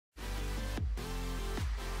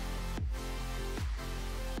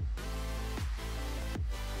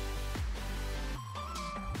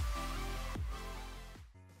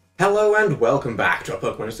Hello and welcome back to our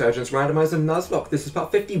Pokemon Insurgence Randomizer Nuzlocke. This is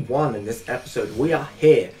part 51. In this episode we are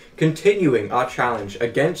here, continuing our challenge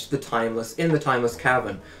against the Timeless in the Timeless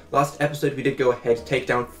Cavern. Last episode we did go ahead to take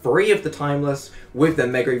down 3 of the Timeless with their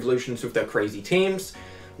Mega Evolutions, with their crazy teams,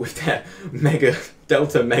 with their Mega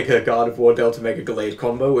Delta Mega Gardevoir Delta Mega Gallade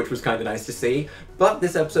combo, which was kind of nice to see. But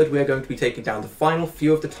this episode we are going to be taking down the final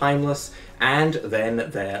few of the Timeless and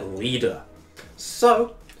then their leader.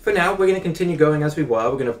 So, for now, we're going to continue going as we were.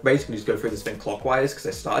 We're going to basically just go through this thing clockwise, because I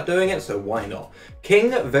started doing it, so why not? King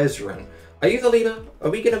Vezran, are you the leader? Are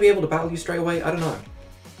we going to be able to battle you straight away? I don't know.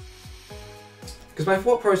 Because my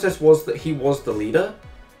thought process was that he was the leader.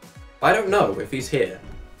 I don't know if he's here.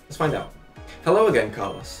 Let's find out. Hello again,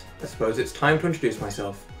 Carlos. I suppose it's time to introduce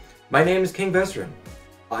myself. My name is King Vezran.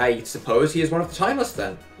 I suppose he is one of the Timeless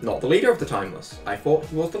then, not the leader of the Timeless. I thought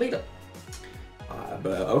he was the leader.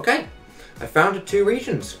 But okay. I founded 2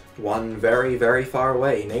 regions, one very, very far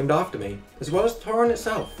away, named after me, as well as Torren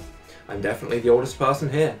itself. I'm definitely the oldest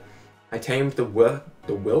person here. I tamed the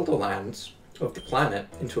wilderlands of the planet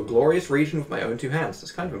into a glorious region with my own 2 hands.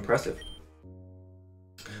 That's kind of impressive.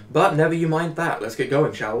 But never you mind that. Let's get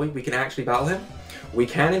going, shall we? We can actually battle him? We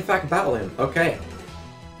can, in fact, battle him. Okay.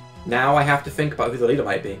 Now I have to think about who the leader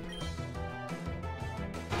might be.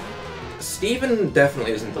 Steven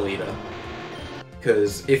definitely isn't the leader.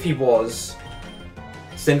 Because if he was,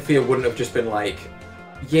 Cynthia wouldn't have just been like,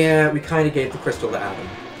 yeah, we kind of gave the crystal to Adam.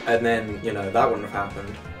 And then, you know, that wouldn't have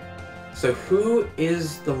happened. So who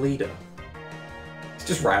is the leader? It's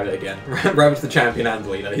just Rabbit again. Rabbit's the champion and the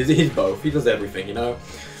leader. He's both. He does everything, you know?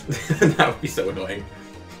 That would be so annoying.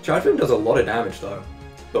 Charge Beam does a lot of damage though.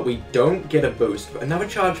 But we don't get a boost. But another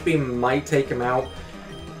Charge Beam might take him out.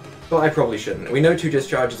 But I probably shouldn't. We know 2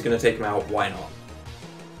 discharges are going to take him out. Why not?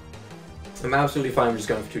 I'm absolutely fine with just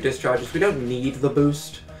going for 2 discharges. We don't need the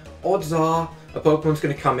boost. Odds are a Pokemon's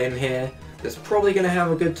going to come in here that's probably going to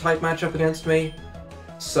have a good type matchup against me.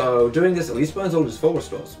 So doing this at least burns all his full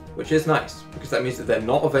restores, which is nice, because that means that they're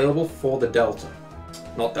not available for the Delta.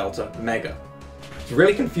 Not Delta, Mega. It's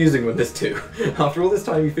really confusing with this too. After all this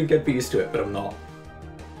time you think I'd be used to it, but I'm not.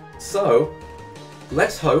 So,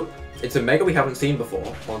 let's hope it's a Mega we haven't seen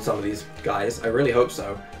before on some of these guys. I really hope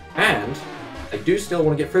so. And I do still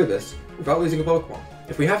want to get through this without losing a Pokemon.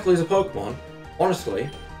 If we have to lose a Pokemon, honestly,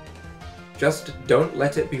 just don't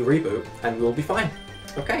let it be Reboot and we'll be fine.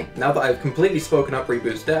 Okay, now that I've completely spoken up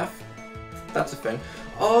Reboot's death, that's a thing.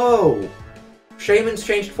 Oh! Shaman's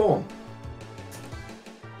changed form.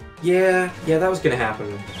 Yeah, that was gonna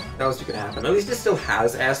happen. That was gonna happen. At least it still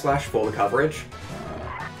has Air Slash for the coverage.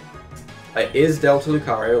 It is Delta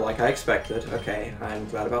Lucario, like I expected. Okay, I'm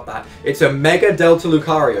glad about that. It's a Mega Delta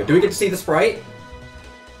Lucario. Do we get to see the sprite?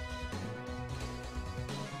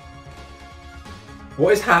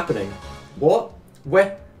 What is happening? What?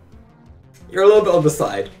 Where? You're a little bit on the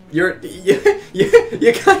side. You're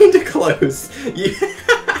kind of close.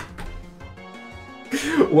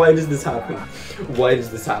 Why does this happen? Why does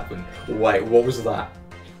this happen? Why? What was that?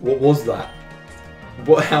 What was that?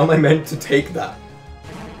 What? How am I meant to take that?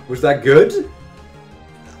 Was that good?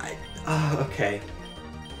 Okay.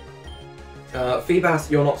 Feebas,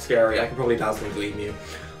 you're not scary. I can probably Dazzle and Gleam you.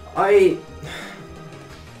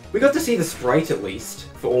 We got to see the sprite at least,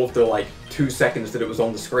 for all of the, like, 2 seconds that it was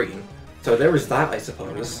on the screen. So there was that, I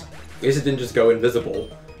suppose. At least it didn't just go invisible.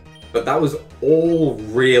 But that was all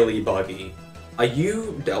really buggy. Are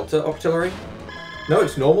you Delta Octillery? No,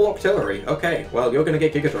 it's normal Octillery. Okay, well, you're gonna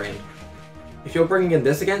get Giga Drained. If you're bringing in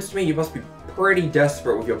this against me, you must be pretty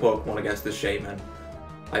desperate with your Pokemon against this Shaman.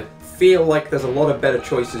 I feel like there's a lot of better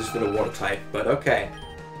choices than a Water type, but okay.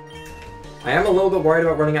 I am a little bit worried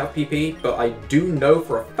about running out of PP, but I do know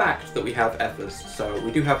for a fact that we have Ethers, so we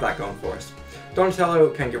do have that going for us. Donatello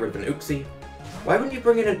can get rid of an Uxie. Why wouldn't you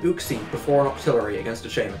bring in an Uxie before an Octillery against a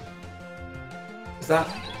Shaman? Is that...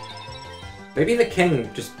 Maybe the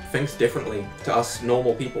King just thinks differently to us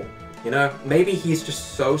normal people. You know, maybe he's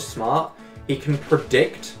just so smart, he can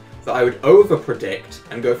predict that I would over-predict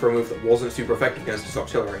and go for a move that wasn't super effective against his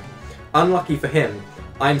Octillery. Unlucky for him,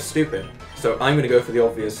 I'm stupid. So I'm going to go for the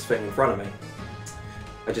obvious thing in front of me.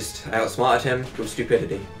 I outsmarted him with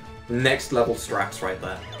stupidity. Next level strats right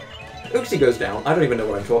there. Uxie goes down. I don't even know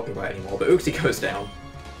what I'm talking about anymore, but Uxie goes down.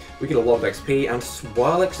 We get a lot of XP, and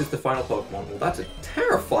Swirlix is the final Pokemon. Well, that's a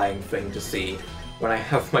terrifying thing to see when I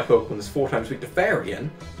have my Pokemon that's 4 times weak to Fairy.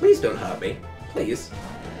 Please don't hurt me. Please.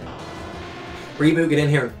 Reboot, get in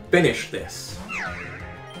here and finish this.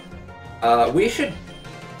 We should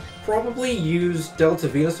probably use Delta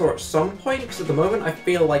Venusaur at some point, because at the moment I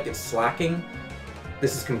feel like it's slacking.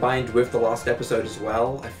 this is combined with the last episode as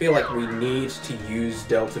well. I feel like we need to use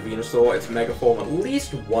Delta Venusaur, its Mega Form, at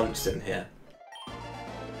least once in here.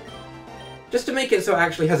 Just to make it so it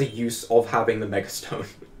actually has a use of having the Mega Stone.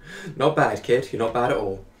 Not bad, kid. You're not bad at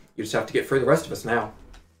all. You just have to get through the rest of us now.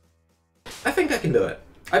 I think I can do it.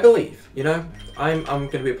 I believe, you know? I'm going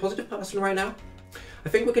to be a positive person right now. I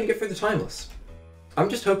think we're going to get through the Timeless. I'm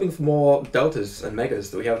just hoping for more Deltas and Megas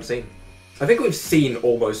that we haven't seen. I think we've seen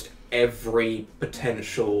almost every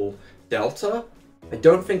potential Delta. I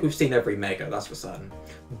don't think we've seen every Mega, that's for certain.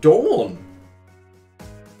 Dawn!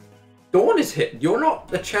 Dawn is here. You're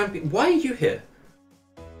not a champion. Why are you here?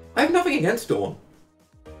 I have nothing against Dawn.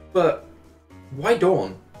 But why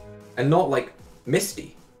Dawn? And not, like,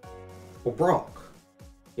 Misty? Or Brock?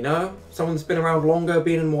 You know? Someone that's been around longer,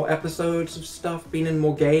 been in more episodes of stuff, been in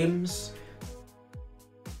more games.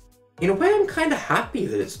 In a way, I'm kind of happy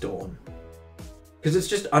that it's Dawn. Because it's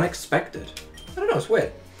just unexpected. I don't know, it's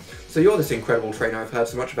weird. So you're this incredible trainer I've heard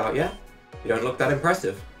so much about, yeah? You don't look that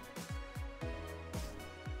impressive.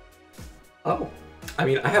 Oh. I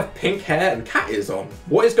mean, I have pink hair and cat ears on.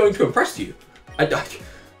 What is going to impress you?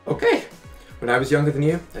 Okay. When I was younger than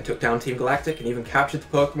you, I took down Team Galactic and even captured the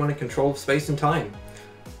Pokemon in control of space and time.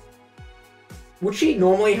 Would she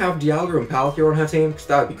normally have Dialga and Palkia on her team? Because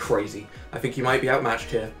that would be crazy. I think you might be outmatched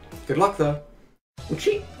here. Good luck, though. Would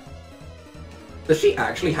she? Does she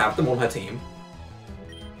actually have them on her team?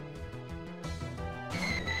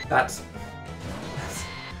 That's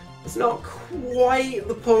not quite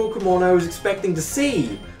the Pokemon I was expecting to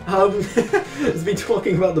see. It's me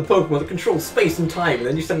talking about the Pokemon that control space and time, and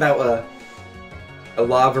then you send out a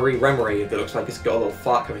Lavery Remory that looks like it's got a little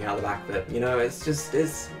fart coming out of the back of it. You know, it's just,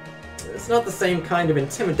 it's not the same kind of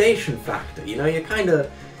intimidation factor, you know?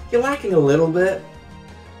 You're lacking a little bit.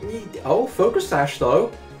 Oh, Focus Sash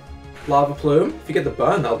though. Lava Plume. If you get the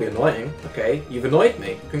burn, that'll be annoying. Okay, you've annoyed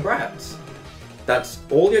me. Congrats. That's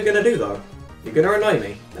all you're gonna do though. You're gonna annoy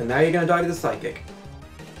me, and now you're gonna die to the Psychic.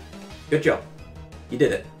 Good job. You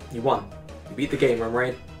did it. You won. You beat the game,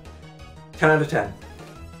 Remoraid. 10 out of 10.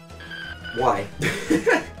 Why?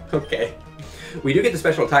 Okay. We do get the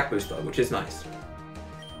special attack boost though, which is nice.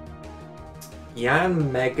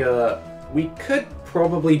 Yan Mega, we could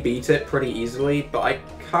probably beat it pretty easily, but I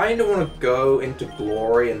kind of want to go into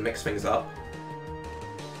Glory and mix things up.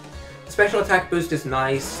 Special attack boost is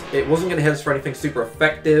nice. It wasn't going to hit us for anything super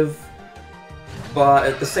effective, but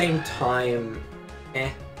at the same time,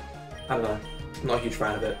 I don't know. I'm not a huge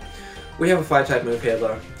fan of it. We have a Fire-type move here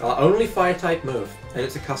though. Our only Fire-type move, and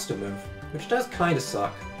it's a custom move, which does kind of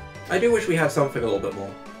suck. I do wish we had something a little bit more.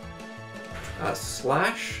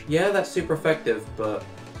 Slash? Yeah, that's super effective, but...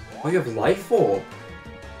 Oh, you have Life Orb.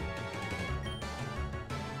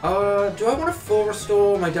 Do I want to full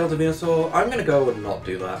restore my Delta Venusaur? I'm gonna go and not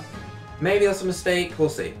do that. Maybe that's a mistake, we'll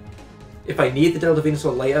see. If I need the Delta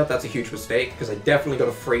Venusaur later, that's a huge mistake, because I definitely got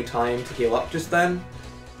a free time to heal up just then.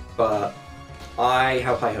 But I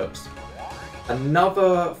have high hopes.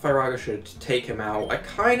 Another Firaga should take him out. I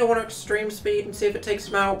kind of want to Extreme Speed and see if it takes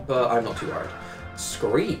him out, but I'm not too worried.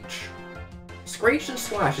 Screech. Screech and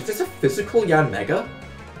Slash. Is this a physical Yan Mega?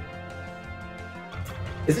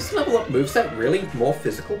 Is this level up moveset really more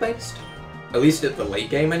physical based? At least at the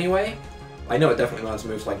late game anyway. I know it definitely learns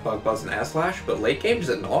moves like Bug Buzz and Air Slash, but late game does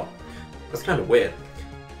it not? That's kind of weird.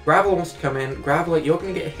 Graveler wants to come in. Graveler, you're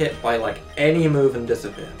going to get hit by like any move and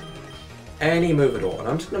disappear. Any move at all. And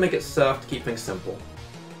I'm just going to make it Surf to keep things simple.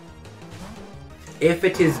 If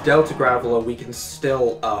it is Delta Graveler, we can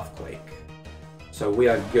still Earthquake. So we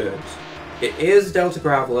are good. It is Delta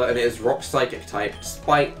Graveler and it is Rock Psychic type,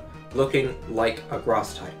 despite looking like a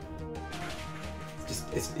Grass type.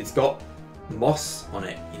 It's got moss on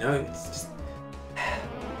it, you know? It's just...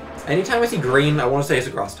 Anytime I see green, I want to say it's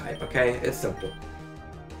a Grass type, okay? It's simple.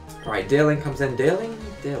 Alright, Dealing comes in. Dealing.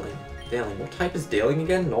 What type is Dealing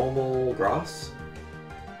again? Normal Grass?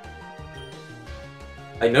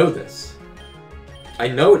 I know this. I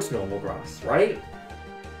know it's normal Grass, right?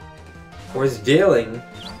 Or is Dealing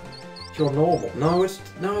pure normal? No,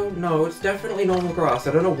 it's definitely normal Grass.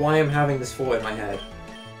 I don't know why I'm having this thought in my head.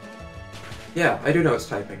 Yeah, I do know it's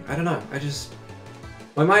typing. I don't know.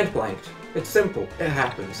 My mind blanked. It's simple. It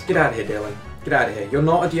happens. Get out of here, Dealing. Get out of here. You're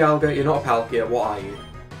not a Dialga, you're not a Palkia. What are you?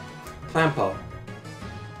 Clamper.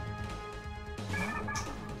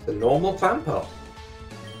 The normal Clamper.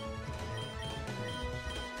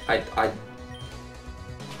 I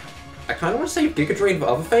kind of want to save Giga Drain for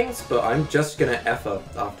other things, but I'm just gonna F her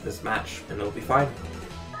after this match, and it'll be fine.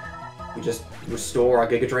 We just restore our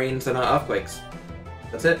Giga Drains and our Earthquakes.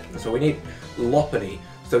 That's it. That's all we need. Lopunny.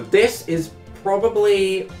 So this is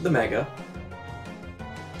probably the Mega.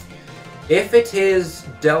 If it is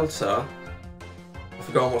Delta, I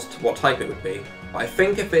forgot what type it would be. I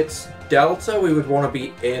think if it's Delta, we would want to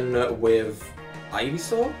be in with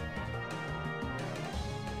Ivysaur.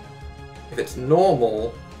 If it's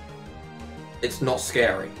normal, it's not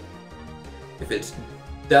scary. If it's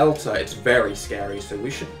Delta, it's very scary, so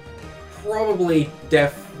we should probably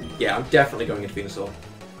yeah, I'm definitely going into Venusaur.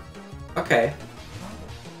 Okay.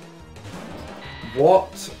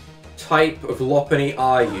 What type of Lopunny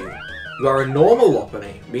are you? You are a normal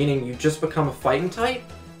Lopunny, meaning you just become a fighting type?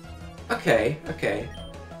 Okay, okay.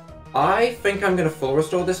 I think I'm going to full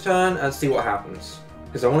restore this turn and see what happens.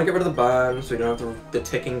 Because I want to get rid of the burn, so we don't have the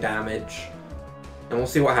ticking damage. And we'll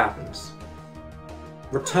see what happens.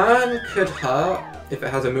 Return could hurt if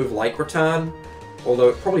it has a move like Return. Although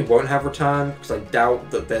it probably won't have Return, because I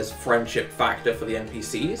doubt that there's friendship factor for the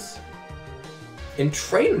NPCs.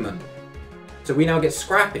 Entrainment. So we now get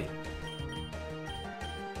Scrappy.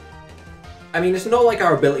 I mean, it's not like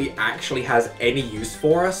our ability actually has any use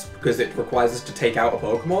for us, because it requires us to take out a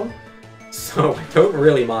Pokemon. So I don't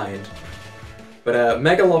really mind. But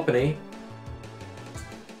Mega Lopunny.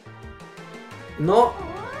 Not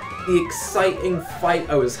the exciting fight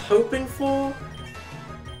I was hoping for.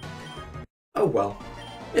 Oh well.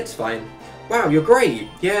 It's fine. Wow, you're great.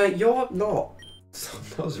 Yeah, you're not.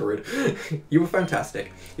 That was rude. You were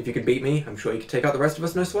fantastic. If you could beat me, I'm sure you could take out the rest of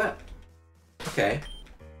us, no sweat. Okay.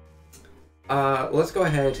 Let's go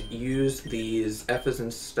ahead, use these Effers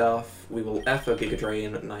and stuff. We will Effer Giga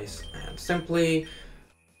Drain, nice and simply.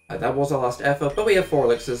 That was our last Effer, but we have 4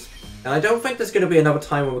 elixirs. And I don't think there's going to be another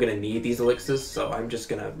time when we're going to need these elixirs, so I'm just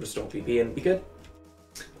going to restore PP and be good.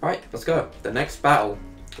 Alright, let's go. The next battle,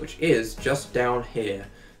 which is just down here.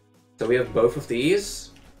 So we have both of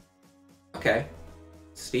these. Okay.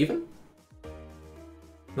 Steven?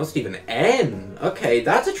 Not Steven, N! Okay,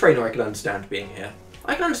 that's a trainer I can understand being here.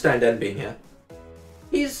 I can understand N being here.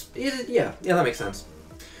 Yeah, that makes sense.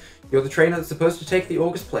 You're the trainer that's supposed to take the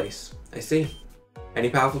August place. I see. Any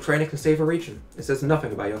powerful trainer can save a region. It says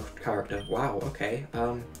nothing about your character. Wow, okay,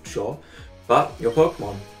 sure. But, your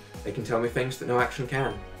Pokemon. They can tell me things that no action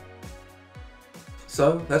can.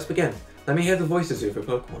 So, let's begin. Let me hear the voices of your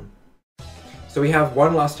Pokemon. So we have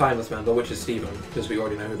one last Timeless member, which is Steven, because we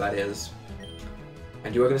already know who that is.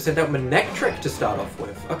 And you are going to send out Manectric to start off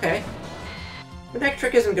with. Okay.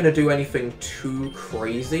 Manectric isn't going to do anything too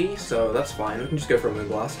crazy, so that's fine. We can just go for a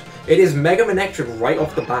Moonblast. It is Mega Manectric right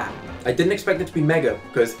off the bat. I didn't expect it to be Mega,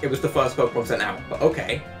 because it was the first Pokemon sent out, but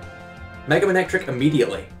okay. Mega Manectric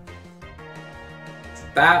immediately.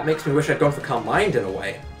 That makes me wish I'd gone for Calm Mind in a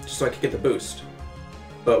way, just so I could get the boost.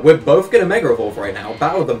 But we're both going to Mega Evolve right now.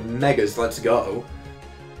 Battle of the Megas, let's go.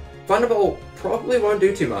 Thunderbolt probably won't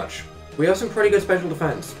do too much. We have some pretty good special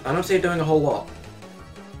defense. I don't see it doing a whole lot.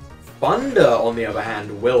 Thunder, on the other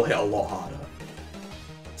hand, will hit a lot harder.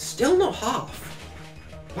 Still not half.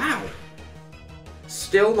 Wow.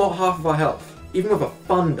 Still not half of our health, even with a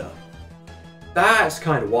Thunder. That's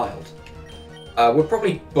kind of wild. We're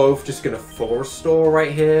probably both just going to full restore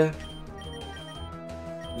right here.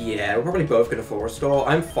 Yeah, we're probably both going to full restore.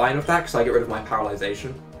 I'm fine with that because I get rid of my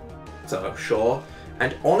paralyzation. So, sure.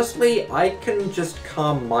 And honestly, I can just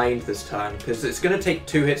Calm Mind this turn because it's going to take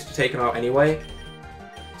 2 hits to take him out anyway.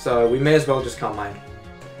 So we may as well just Calm Mind.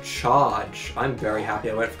 Charge. I'm very happy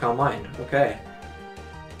I went for Calm Mind. Okay.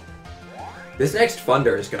 This next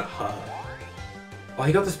Thunder is going to hurt. Oh,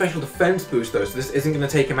 he got the special defense boost though, so this isn't going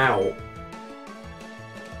to take him out.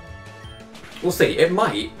 We'll see. It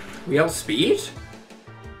might. We outspeed?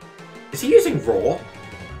 Is he using Raw?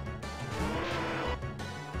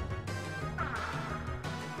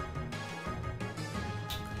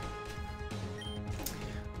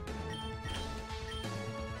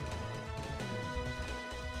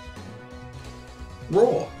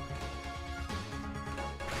 Raw.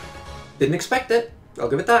 Didn't expect it. I'll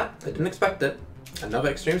give it that. I didn't expect it. Another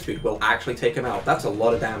Extreme Speed will actually take him out. That's a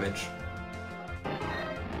lot of damage.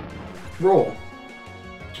 Raw.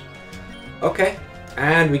 Okay.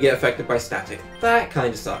 And we get affected by Static. That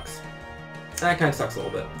kind of sucks. That kind of sucks a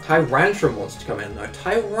little bit. Tyrantrum wants to come in though.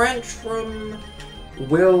 Tyrantrum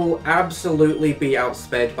will absolutely be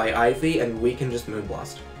outsped by Ivy and we can just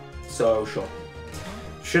Moonblast. So, sure.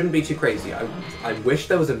 Shouldn't be too crazy. I wish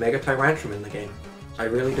there was a Mega Tyrantrum in the game. I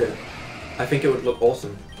really do. I think it would look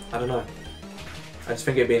awesome. I don't know. I just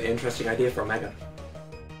think it'd be an interesting idea for a Mega.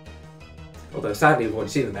 Although, sadly, we've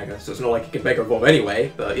already seen the Mega, so it's not like it could Mega Evolve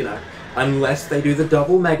anyway, but, you know, unless they do the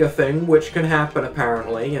double Mega thing, which can happen,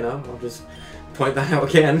 apparently, you know, I'll just point that out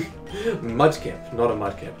again. Mudkip, not a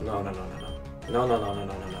Mudkip. No, no, no, no, no. No, no, no, no,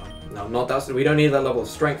 no, no, no. No, not that. We don't need that level of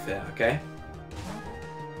strength here, okay?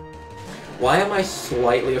 Why am I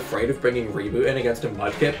slightly afraid of bringing Reboot in against a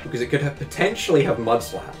Mudkip? Because it could potentially have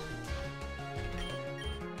Mudslap.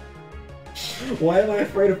 Why am I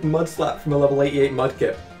afraid of Mudslap from a level 88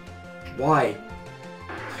 Mudkip? Why?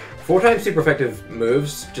 4x super effective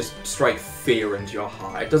moves just strike fear into your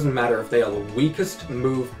heart. It doesn't matter if they are the weakest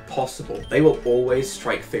move possible. They will always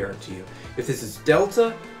strike fear into you. If this is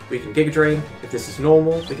Delta, we can Giga Drain. If this is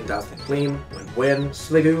normal, we can Dazzling Gleam, Win-Win,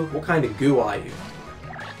 Sliggoo. What kind of goo are you?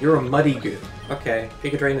 You're a muddy goo. Okay,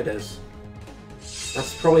 Giga Drain it is.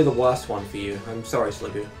 That's probably the worst one for you. I'm sorry,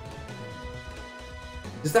 Sliggoo.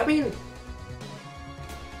 Does that mean...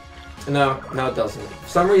 No, it doesn't. For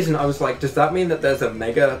some reason, I was like, does that mean that there's a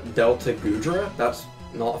Mega Delta Goodra? That's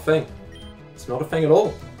not a thing. It's not a thing at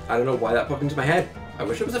all. I don't know why that popped into my head. I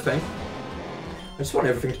wish it was a thing. I just want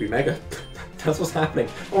everything to be Mega. That's what's happening.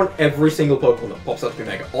 I want every single Pokemon that pops up to be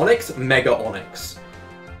Mega. Onix, Mega Onix.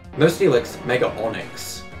 No Steelix, Mega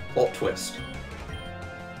Onix. Plot twist.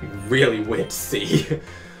 Really weird to see.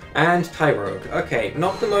 And Tyrogue. Okay,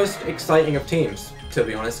 not the most exciting of teams, to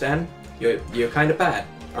be honest, Dan. You're kind of bad.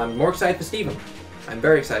 I'm more excited for Steven. I'm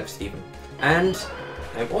very excited for Steven. And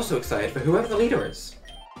I'm also excited for whoever the leader is.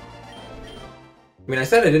 I mean, I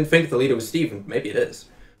said I didn't think the leader was Steven. Maybe it is.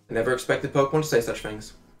 I never expected Pokemon to say such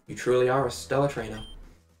things. You truly are a stellar trainer.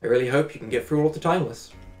 I really hope you can get through all of the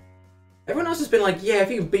Timeless. Everyone else has been like, yeah, if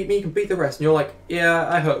you can beat me, you can beat the rest. And you're like, yeah,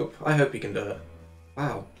 I hope. I hope you can do it.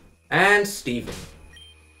 Wow. And Steven.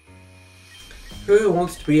 Who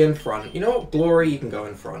wants to be in front? You know what? Glory, you can go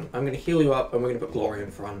in front. I'm going to heal you up, and we're going to put Glory in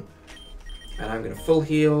front. And I'm going to full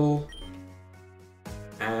heal.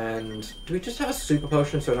 And do we just have a super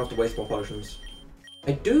potion so I don't have to waste more potions?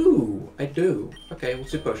 I do. Okay, we'll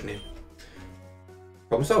super potion you.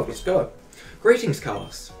 Problem solved, let's go. Greetings,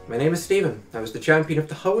 Carlos. My name is Steven. I was the champion of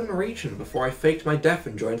the Hoenn region before I faked my death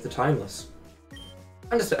and joined the Timeless.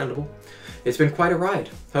 Understandable. It's been quite a ride.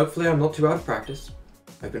 Hopefully I'm not too out of practice.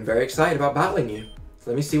 I've been very excited about battling you.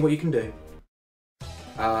 So let me see what you can do.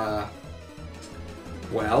 Well,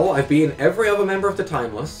 I've beaten every other member of the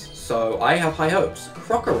Timeless, so I have high hopes.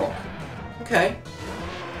 Krokorok. Okay.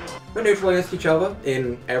 We're neutral against each other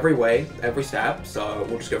in every way, every stab, so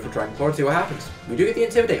we'll just go for Dragon Claw and see what happens. We do get the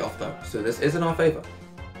Intimidate off though, so this is in our favour.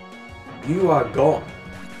 You are gone.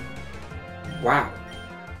 Wow.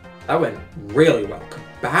 That went really well.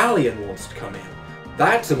 Cobalion wants to come in.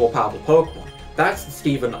 That's a more powerful Pokemon. That's the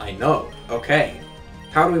Steven I know. Okay.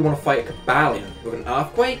 How do we want to fight a Cobalion? With an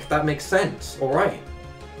Earthquake? That makes sense. Alright.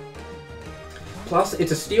 Plus,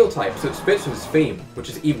 it's a Steel type, so it fits with his theme, which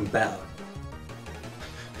is even better.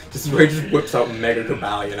 This is where he just whips out Mega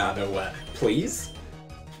Cobalion out of nowhere. Please?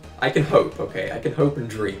 I can hope, okay? I can hope and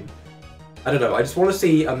dream. I don't know, I just want to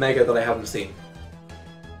see a Mega that I haven't seen.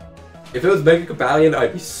 If it was Mega Cobalion,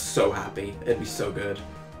 I'd be so happy. It'd be so good.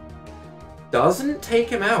 Doesn't take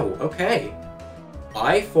him out. Okay.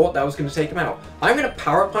 I thought that was going to take him out. I'm going to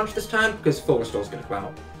Power Punch this time because Full Restore's going to come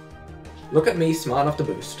out. Look at me, smart enough to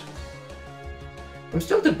boost. I'm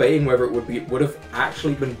still debating whether it would have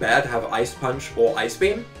actually been better to have Ice Punch or Ice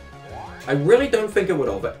Beam. I really don't think it would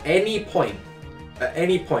have. At any point,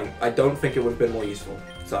 I don't think it would have been more useful.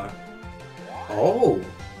 So, oh.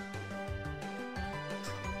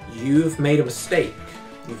 You've made a mistake.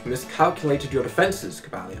 You've miscalculated your defenses,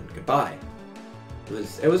 Cobalion. Goodbye.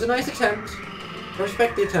 It was a nice attempt. I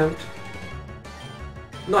respect the attempt.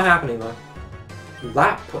 Not happening though.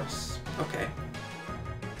 Lapras. Okay.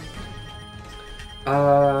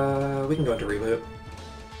 We can go into Reboot.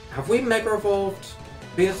 Have we Mega Evolved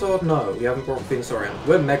Venusaur? No, we haven't brought Venusaur in.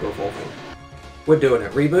 We're Mega Evolving. We're doing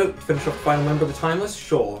it. Reboot, finish off the final member of the Timeless?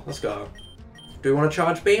 Sure, let's go. Do we want to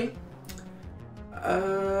Charge Beam?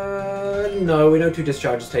 No, we know 2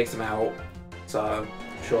 discharges takes them out. So,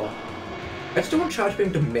 sure. I just don't want Charge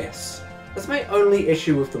Beam to miss. That's my only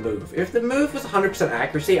issue with the move. If the move was 100%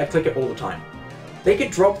 accuracy, I'd click it all the time. They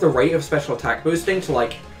could drop the rate of special attack boosting to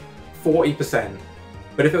like 40%.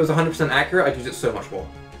 But if it was 100% accurate, I'd use it so much more.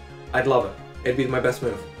 I'd love it. It'd be my best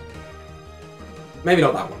move. Maybe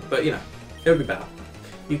not that one, but you know, it would be better.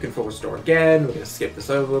 You can Full Restore again, we're going to skip this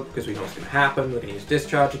over because we know what's going to happen, we're going to use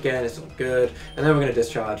Discharge again, it's all good, and then we're going to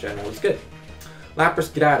Discharge and all is good.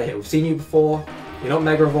 Lapras, get out of here, we've seen you before, you're not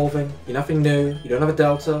Mega Evolving, you're nothing new, you don't have a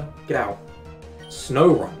Delta, get out.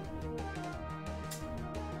 Snow Run.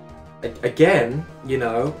 Again, you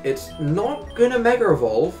know, it's not going to Mega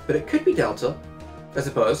Evolve, but it could be Delta, I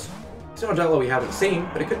suppose. It's not a Delta we haven't seen,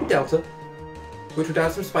 but it could be Delta, which would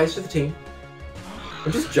add some spice to the team.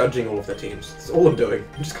 I'm just judging all of their teams. That's all I'm doing.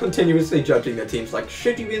 I'm just continuously judging their teams. Like,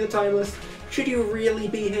 should you be in the Timeless? Should you really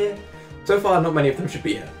be here? So far, not many of them should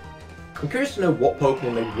be here. I'm curious to know what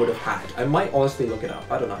Pokemon they would have had. I might honestly look it up.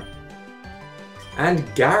 I don't know. And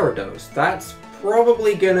Gyarados. That's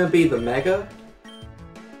probably gonna be the Mega.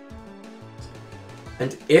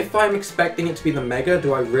 And if I'm expecting it to be the Mega,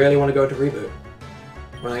 do I really want to go into Reboot?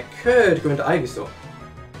 When I could go into Ivysaur.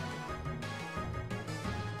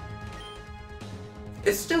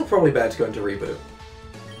 It's still probably better to go into Reboot.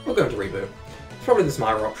 We'll go into Reboot. It's probably the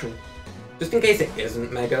smarter option. Just in case it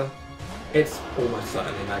isn't Mega. It's almost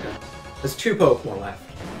certainly Mega. There's 2 Pokemon left.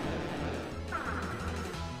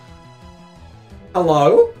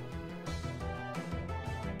 Hello?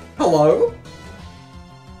 Hello?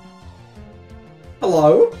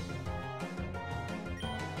 Hello?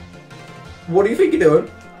 What do you think you're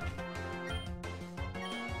doing?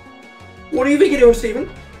 What do you think you're doing, Steven?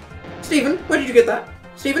 Steven, where did you get that?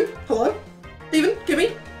 Steven, hello? Steven,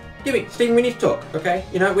 gimme? Gimme. Steven, we need to talk, okay?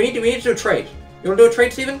 You know, we need to do a trade. You want to do a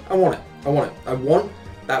trade, Steven? I want it. I want it. I want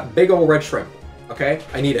that big old red shrimp, okay?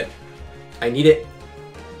 I need it. I need it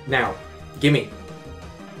now. Gimme.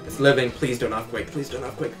 It's living. Please don't Earthquake. Please don't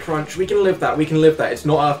Earthquake. Crunch. We can live that. We can live that. It's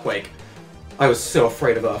not Earthquake. I was so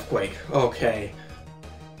afraid of Earthquake. Okay.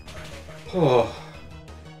 Oh.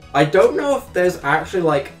 I don't know if there's actually,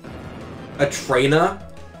 like, a trainer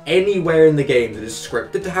anywhere in the game that is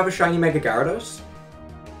scripted to have a shiny Mega Gyarados,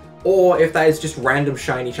 or if that is just random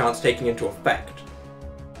shiny chance taking into effect.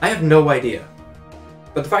 I have no idea.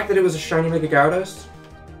 But the fact that it was a shiny Mega Gyarados,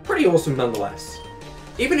 pretty awesome nonetheless.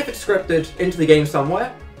 Even if it's scripted into the game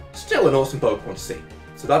somewhere, still an awesome Pokemon to see.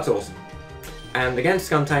 So that's awesome. And against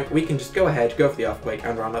Skuntank, we can just go ahead, go for the Earthquake,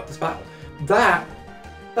 and round up this battle. That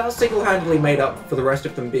single-handedly made up for the rest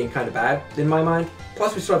of them being kind of bad, in my mind.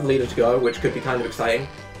 Plus we still have the leader to go, which could be kind of exciting.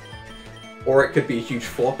 Or it could be a huge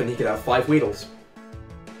flop and he could have 5 Weedles.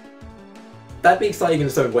 That'd be exciting in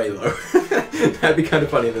its own way, though. That'd be kind of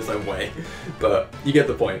funny in its own way. But you get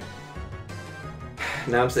the point.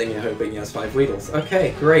 Now I'm sitting here hoping he has 5 Weedles.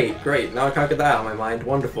 Okay, great, great. Now I can't get that out of my mind.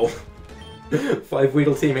 Wonderful. 5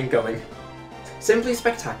 Weedle team incoming. Simply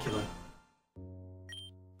spectacular.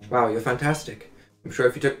 Wow, you're fantastic. I'm sure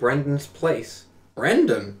if you took Brendan's place...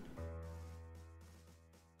 Brendan?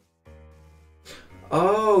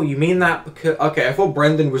 Oh, you mean that because... Okay, I thought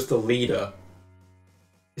Brendan was the leader.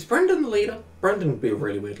 Is Brendan the leader? Brendan would be a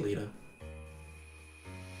really weird leader.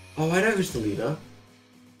 Oh, I know who's the leader.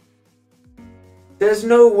 There's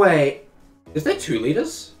no way... Is there 2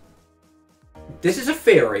 leaders? This is a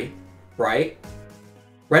theory, right?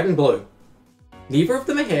 Red and blue. Neither of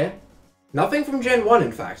them are here. Nothing from Gen 1,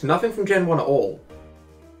 in fact. Nothing from Gen 1 at all.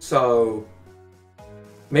 So...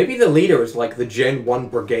 maybe the leader is like the Gen 1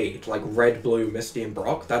 brigade, like Red, Blue, Misty, and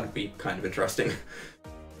Brock. That'd be kind of interesting.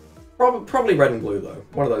 Probably Red and Blue, though.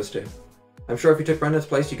 One of those 2. I'm sure if you took Brendan's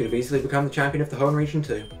place, you could have easily become the champion of the Hoenn region,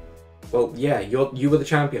 too. Well, yeah, you were the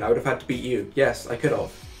champion. I would have had to beat you. Yes, I could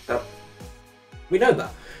have. We know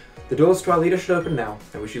that. The doors to our leader should open now.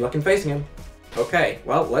 I wish you luck in facing him. Okay,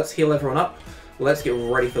 well, let's heal everyone up. Let's get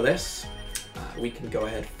ready for this. We can go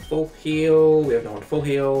ahead full heal. We have no one to full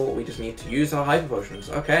heal. We just need to use our Hyper Potions.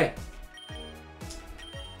 Okay.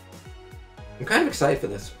 I'm kind of excited for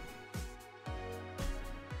this.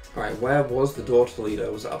 Alright, where was the door to the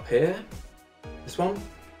leader? Was it up here? This one?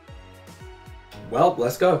 Well,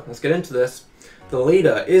 let's go. Let's get into this. The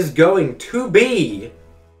leader is going to be...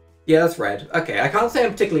 yeah, that's red. Okay, I can't say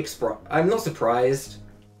I'm particularly I'm not surprised.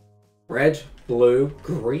 Red, blue,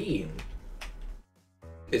 green.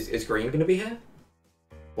 Is green going to be here?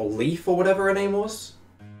 Or Leaf, or whatever her name was?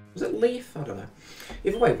 Was it Leaf? I don't know.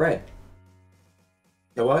 Either way, red.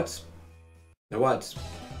 No words? No words.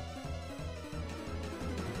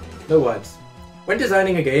 No words. When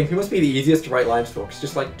designing a game, he must be the easiest to write lines for, because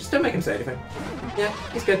just don't make him say anything. Yeah,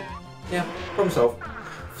 he's good. Yeah, problem solved.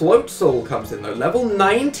 Float Soul comes in though, level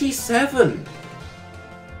 97!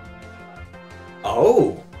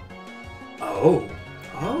 Oh! Oh!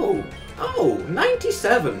 Oh! Oh!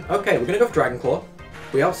 97! Okay, we're gonna go for Dragon Claw.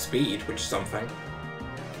 We outspeed, which is something.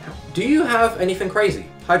 Do you have anything crazy?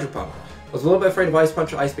 Hydro Pump. I was a little bit afraid of Ice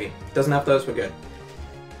Punch or Ice Beam. Doesn't have those, we're good.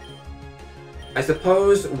 I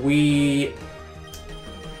suppose we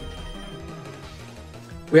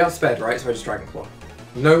outsped, right? So I just Dragon Claw.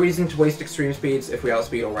 No reason to waste extreme speeds if we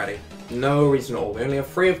outspeed already. No reason at all. We only have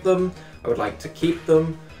 3 of them. I would like to keep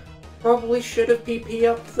them. Probably should have PP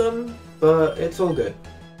upped them, but it's all good.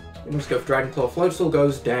 We can just go for Dragon Claw. Float Soul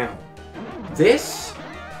goes down. This...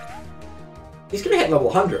 he's gonna hit level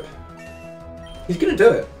 100. He's gonna do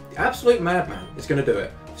it. The absolute madman is gonna do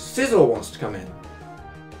it. Scizor wants to come in.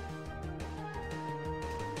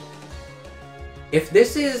 If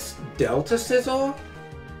this is Delta Scizor,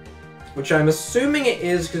 which I'm assuming it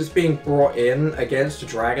is because it's being brought in against a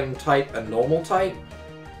Dragon type and Normal type,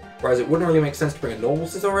 Whereas it wouldn't really make sense to bring a normal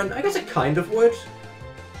Scizor in. I guess it kind of would.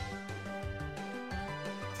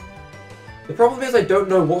 The problem is I don't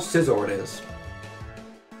know what Scizor it is.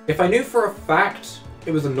 If I knew for a fact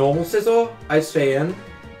it was a normal Scizor, I'd stay in.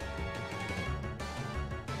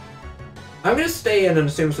 I'm gonna stay in and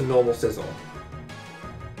assume it's a normal Scizor.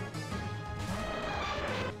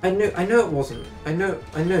 I knew it wasn't. I knew!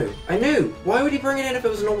 Why would he bring it in if it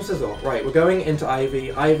was a normal Scizor? Right, we're going into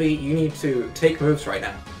Ivy. Ivy, you need to take moves right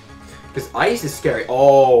now. Because Ice is scary.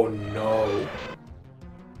 Oh, no.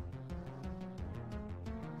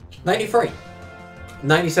 93.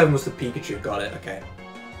 97 was the Pikachu. Got it, okay.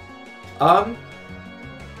 I'm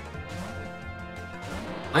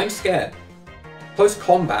scared. Close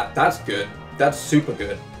combat, that's good. That's super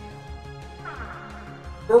good.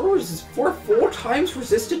 For a 4 times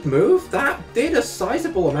resisted move? That did a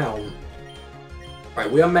sizable amount. Right,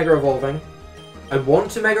 we are Mega Evolving. I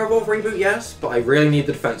want to Mega Evolve Reboot, yes, but I really need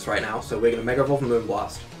the defense right now, so we're going to Mega Evolve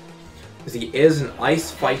Moonblast. Because he is an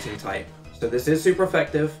Ice Fighting type. So this is super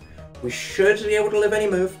effective. We should be able to live any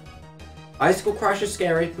move. Icicle Crash is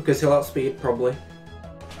scary, because he'll outspeed, probably.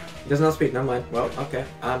 He doesn't outspeed, never mind. Well, okay.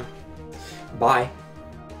 Bye.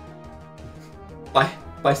 Bye.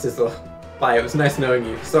 Bye, Scizor. Bye, it was nice knowing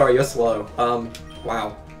you. Sorry, you're slow.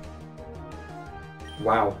 Wow.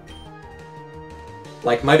 Wow.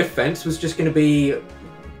 Like, my defense was just gonna be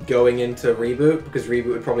going into Reboot, because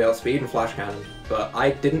Reboot would probably outspeed and Flash Cannon, but I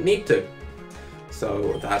didn't need to.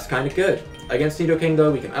 So, that's kind of good. Against Nidoking,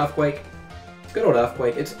 though, we can Earthquake. Good old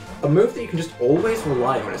Earthquake. It's a move that you can just always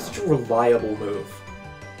rely on. It's such a reliable move.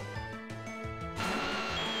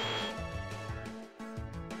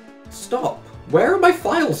 Stop. Where are my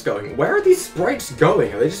files going? Where are these sprites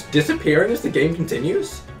going? Are they just disappearing as the game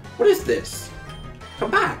continues? What is this? Come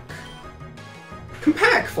back. Come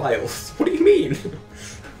back, files. What do you mean?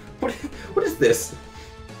 What is this?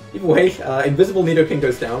 Either way, Invisible Nidoking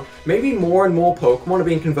goes down. Maybe more and more Pokemon are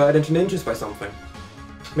being converted into ninjas by something.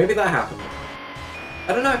 Maybe that happened.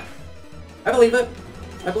 I don't know. I believe it.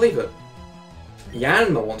 I believe it.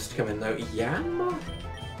 Yanma wants to come in though. Yanma?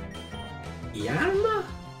 Yanma?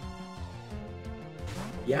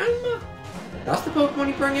 Yanma? That's the Pokemon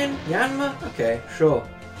you bring in? Yanma? Okay, sure.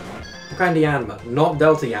 What kind of Yanma? Not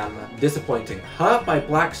Delta Yanma. Disappointing. Hurt by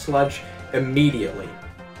Black Sludge immediately.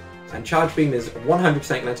 And Charge Beam is 100%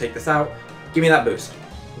 going to take this out. Give me that boost.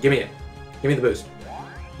 Give me it. Give me the boost.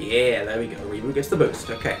 Yeah, there we go. Reboot gets the boost.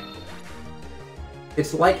 Okay.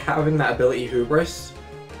 It's like having that ability Hubris,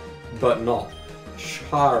 but not.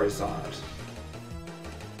 Charizard.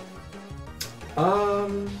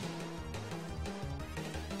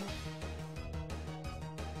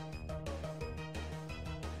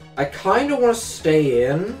 I kind of want to stay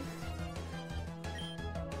in,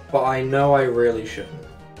 but I know I really shouldn't.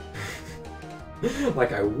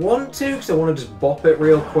 Like, I want to, because I want to just bop it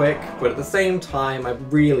real quick, but at the same time, I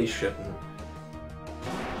really shouldn't.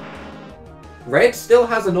 Red still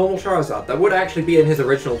has a normal Charizard. That would actually be in his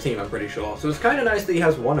original team, I'm pretty sure. So it's kind of nice that he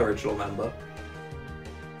has one original member.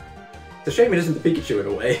 It's a shame it isn't the Pikachu in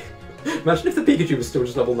a way. Imagine if the Pikachu was still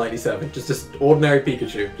just level 97. Just ordinary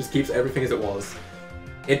Pikachu. Just keeps everything as it was.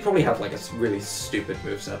 It'd probably have like a really stupid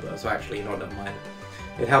moveset though, so actually, you know what, never mind.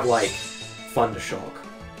 It'd have like Thunder Shock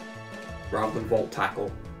rather than Volt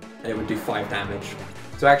Tackle, and it would do 5 damage.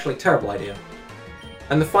 So actually, terrible idea.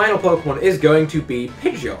 And the final Pokemon is going to be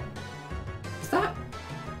Pidgeot. Is that?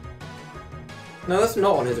 No, that's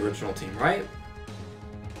not on his original team, right?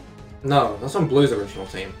 No, that's on Blue's original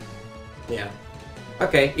team. Yeah.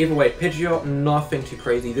 Okay, either way, Pidgeot, nothing too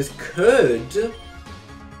crazy. This could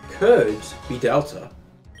be Delta,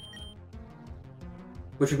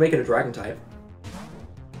 which would make it a Dragon type.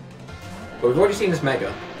 But we've already seen this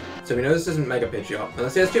Mega, so we know this isn't Mega Pidgeot.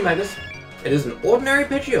 Unless he has 2 Megas. It is an ordinary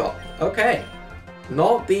Pidgeot. Okay.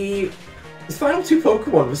 Not the... His final 2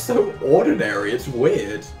 Pokemon were so ordinary, it's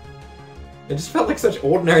weird. It just felt like such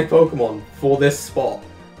ordinary Pokemon for this spot.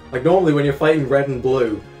 Like normally when you're fighting Red and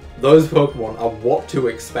Blue, those Pokemon are what to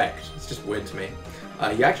expect. It's just weird to me.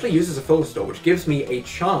 He actually uses a Full Restore, which gives me a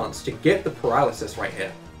chance to get the Paralysis right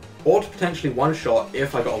here. Or to potentially one-shot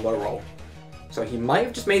if I got a low roll. So he might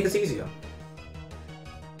have just made this easier.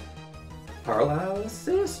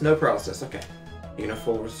 Paralysis? No paralysis, okay. You're gonna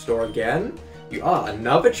Full Restore again. You are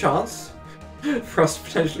another chance for us to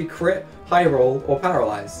potentially crit, high roll, or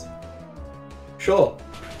paralyze. Sure.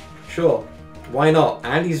 Sure. Why not?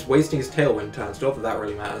 And he's wasting his Tailwind turn, so not that that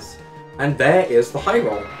really matters. And there is the high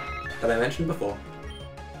roll that I mentioned before.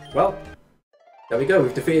 Well, there we go.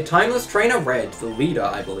 We've defeated Timeless Trainer Red, the leader,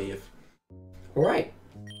 I believe. Alright.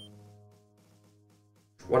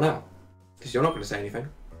 What now? Because you're not going to say anything.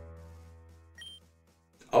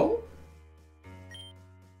 Oh?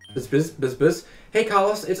 Buzz, buzz, buzz, buzz. Hey,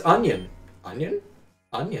 Carlos, it's Onion. Onion?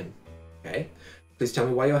 Onion. Okay. Please tell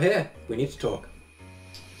me why you're here. We need to talk.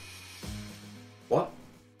 What?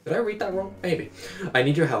 Did I read that wrong? Maybe. I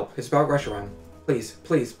need your help. It's about Reshiram. Please,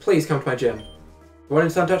 please, please come to my gym. The one in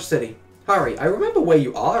Suntouch City. Hurry, I remember where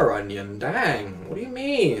you are, Onion. Dang. What do you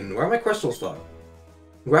mean? Where are my crystals, though?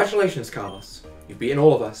 Congratulations, Carlos. You've beaten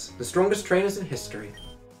all of us, the strongest trainers in history.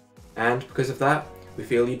 And, because of that, we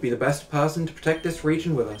feel you'd be the best person to protect this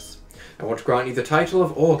region with us. I want to grant you the title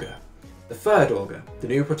of Augur. The third Augur, the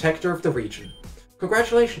new protector of the region.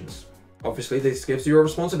 Congratulations. Obviously, this gives you a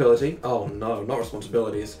responsibility. Oh no, not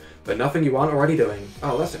responsibilities. But nothing you aren't already doing.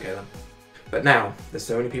 Oh, that's okay then. But now, there's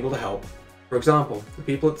so many people to help. For example, the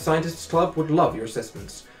people at the Scientists Club would love your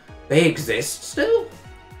assistance. They exist still?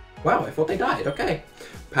 Wow, I thought they died, okay.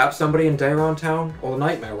 Perhaps somebody in Dayron Town or the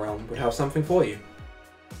Nightmare Realm would have something for you.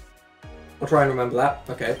 I'll try and remember that.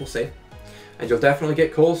 Okay, we'll see. And you'll definitely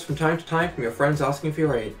get calls from time to time from your friends asking for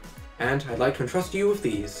your aid. And I'd like to entrust you with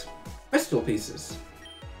these crystal pieces.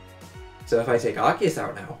 So if I take Arceus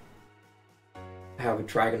out now, I have a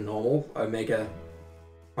Dragon Normal, Omega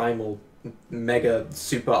Primal, Mega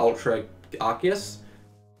Super Ultra Arceus?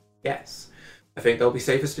 Yes. I think they'll be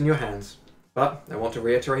safest in your hands. But I want to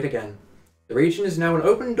reiterate again. The region is now an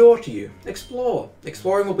open door to you. Explore.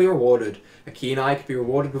 Exploring will be rewarded. A keen eye could be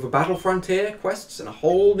rewarded with a battle frontier, quests, and a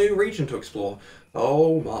whole new region to explore.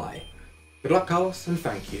 Oh my. Good luck, Carlos, and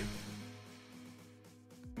thank you.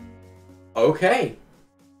 Okay.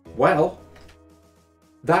 Well,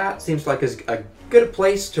 that seems like a good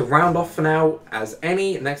place to round off for now as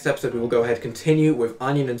any. Next episode we will go ahead and continue with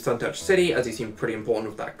Onion in Suntouch City, as he seemed pretty important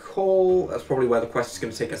with that call. That's probably where the quest is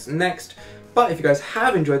going to take us next. But if you guys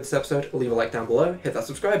have enjoyed this episode, leave a like down below, hit that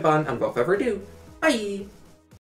subscribe button, and without further ado, bye!